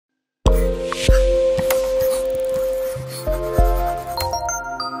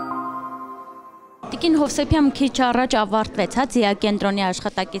դնելուն.Հովսեփյան քիչ առաջ ավարտվեց, ձիակենտրոնի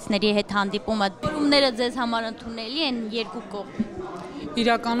աշխատակիցների հետ հանդիպումը։ Որումները ձեզ համար ընդունելի են երկու կողմից։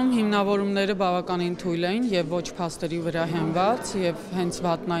 Իրականում հիմնավորումները բավականին թույլ էին եւ ոչ փաստերի վրա հենված եւ հենց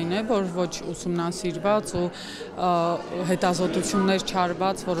վատն այն է, որ ոչ ուսումնասիրված ու հետազոտություններ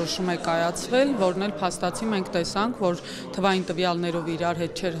չարված որոշում է կայացվել, որն էլ փաստացի մենք տեսանք, որ թվային տվյալներով իրար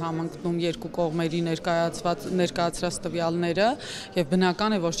հետ չէր համընկնում երկու կողմերի ներկայացրած տվյալները եւ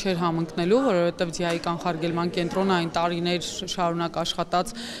բնական է, որ չէր համընկնելու, որովհետեւ ձիայի կանխարգելման կենտրոնը այն տարիներ շարունակ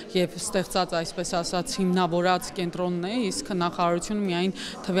աշխատած եւ ստեղծած, այսպես ասած, հիմնավորած կենտրոնն է, իսկ նախարարությունը միայն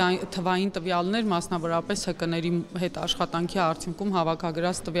թվային տվյալներ, մասնավորապես ՀԿ-ների հետ աշխատանքի արդյունքում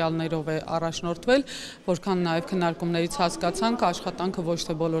հավաքագրած տվյալներով է առաջնորդվել, որքան նաև քննարկումներից հասկացանք, աշխատանքը ոչ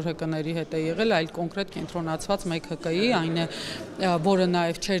թե բոլոր ՀԿ-ների հետ է եղել, այլ կոնկրետ կենտրոնացված մեկ ՀԿ-ի, այն է, որը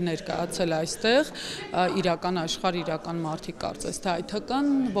նաև չէր ներկայացել այստեղ, իրական աշխարհ, իրական մարդիկ կարծես թե այդ ՀԿ-ն,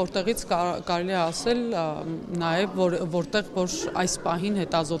 որտեղից կարելի է ասել նաև, որտեղ որ այս պահին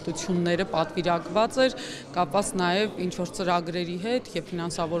հետազոտությունները պատվիրակված էր, կապված նաև ինչ-որ ծրագրերի հետ եւ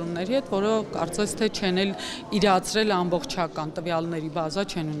ֆինանսավորումների հետ, որը կարծես թե չեն էլ իրացրել ամբողջական տվյալների բազա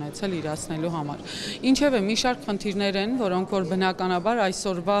չեն ունեցել իրացնելու համար։ Ինչևէ, մի շարք խնդիրներ են, որոնք որ բնականաբար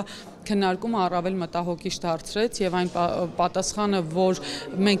այսօրվա քննարկումը առավել մտահոգիչ դարձրեց եւ այն պատասխանը, որ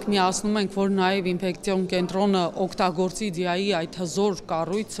մենք միացնում ենք, որ նաեւ ինֆեկցիոն կենտրոնը օգտագործի ձիայի այդ հզոր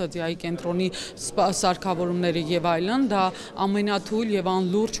կառույցը, ձիայի կենտրոնի սարքավորումները եւ այլն, դա ամենաթույլ եւ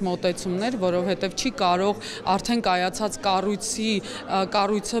անլուրջ մոտեցումներ, որովհետեւ չի կարող արդեն կայացած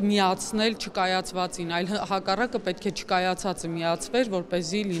կառույցը միացնել չկայացվածին, այլ հակառակը պետք է չկայացածը միացվեր,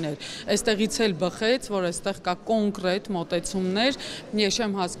 որպեսզի լիներ։ Այստեղից էլ բխեց, որ այստեղ կա կոնկրետ մոտեցումներ, ես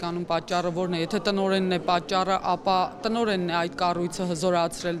չեմ հասկանում պատճառը որն է, եթե տնօրենն է պատճառը, ապա տնօրենն է այդ կառույցը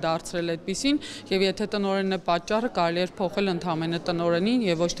հզորացրել, դարձրել այդպիսին, եւ եթե տնօրենն է պատճառը, կարելի է փոխել ընդհանրապես տնօրենին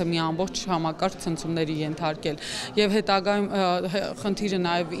եւ ոչ թե մի ամբողջ համակարգ ցնցումների ենթարկել։ Եվ հետագայում խնդիրը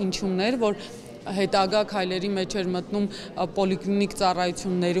նաեւ ինչումն էր, որ հետագա քայլերի մեջ էր մտնում պոլիկլինիկ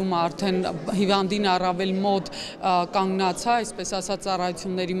ծառայություններում արդեն հիվանդին առավել մոտ կանգնած է, այսպես ասած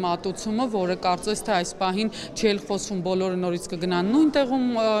ծառայությունների մատուցումը, որը կարծես թե այս պահին չի էլ խոսում բոլորը նորից կգնան նույն տեղում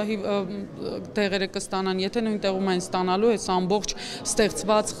տեղերը կստանան, եթե նույն տեղում են ստանալու, այս ամբողջ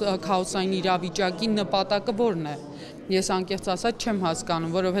ստեղծված քաոսային իրավիճակի նպատակը որն է։ Ես անկեղծ ասած չեմ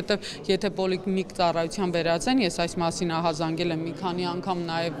հասկանում, որովհետև եթե պոլիկլինիկ ծառայության վերածեն, ես այս մասին ահազանգել եմ մի քանի անգամ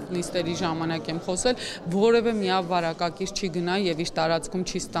նաև նիստերի ժամանակ եմ խոսել, որևէ միավարակակիր չի գնա եւ իր տարածքում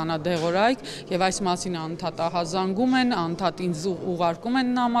չի ստանա դեղորայք եւ այս մասին անդադ ահազանգում են, անդադ ինձ ուղարկում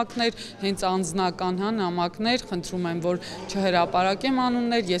են նամակներ, հենց անձնական նամակներ, խնդրում եմ, որ չհրապարակեմ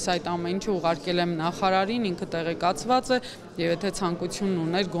անուններ, ես այդ ամեն ինչը ուղարկել եմ նախարարին, ինքը տեղեկացված է եւ եթե ցանկություն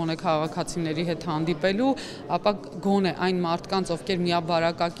ուներ գոնե քաղաքացիների հետ հանդիպելու, ապա գոնե այն մարդկանց, ովքեր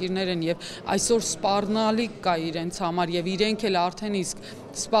միավարակակիրներ են եւ այսօր սպառնալիք կա իրենց համար եւ իրենք էլ արդեն իսկ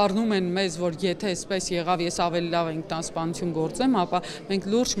սպառնում են մեզ, որ եթե այսպես եղավ, ես ավելի լավ ինքնասպանություն գործեմ, ապա մենք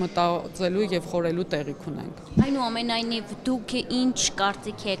լուրջ մտածելու եւ խորելու տեղիք ունենք։ Այնուամենայնիվ դուք ինչ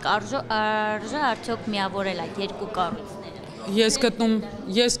կարծիք եք, արժե արդյոք միավորել այդ երկու կառույցները։ Ես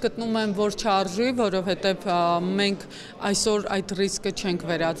գտնում եմ, որ չարժի, որովհետև մենք այսօր այդ ռիսկը չենք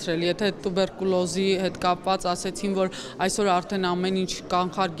վերացրել։ Եթե տուբերկուլոզի հետ կապված ասեցին, որ այսօր արդեն ամեն ինչ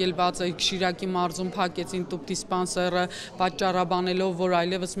կանխարգելված է, Շիրակի մարզում փակեցին տուբդիսպանսերը, պատճառաբանելով, որ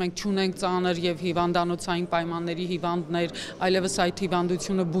այլևս մենք չունենք ծանր եւ հիվանդանոցային պայմանների հիվանդներ, այլևս այդ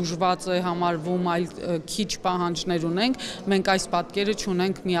հիվանդությունը բուժված է համարվում, այլ քիչ պահանջներ ունենք, մենք այս պատկերը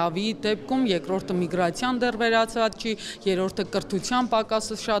չունենք միավի դեպքում, երկրորդը միգրացիան դեռ վերացած չի, երրորդը կրթության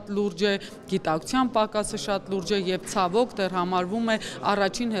պակասը շատ լուրջ է, գիտակցության պակասը շատ լուրջ է եւ ցավոք դեռ համարվում է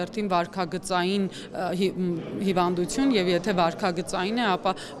առաջին հերթին վարքագծային հիվանդություն եւ եթե վարքագծային է,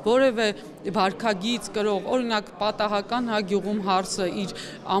 ապա որևէ վարքագիծ կրող, օրինակ պատահական գյուղում հարսը իր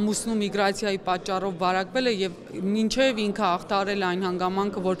ամուսնու միգրացիայի պատճառով վարակվել է եւ մինչեւ ինքը ախտարել այն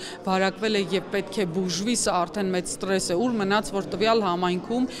հանգամանքը, որ վարակվել է եւ պետք է բուժվի, սա արդեն մեծ ստրես է, ուր մնաց, որ տվյալ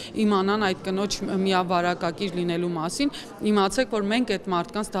համայնքում իմանան այդ կնոջ միավարակակիր լինելու մասին, իմացեք, որ մենք այդ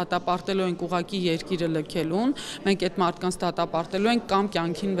մարդկանց դատապարտելու ենք ուղղակի երկիրը լքելուն, մենք այդ մարդկանց դատապարտելու ենք կամ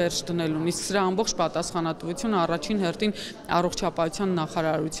կյանքին վերջ դնելուն, իսկ սրա ամբողջ պատասխանատվությունը առաջին հերթին առողջապահության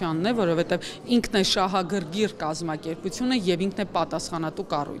նախարարությանն է, որովհետև ինքն է շահագրգիռ կազմակերպությունը եւ ինքն է պատասխանատու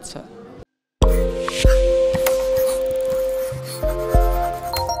կառույցը։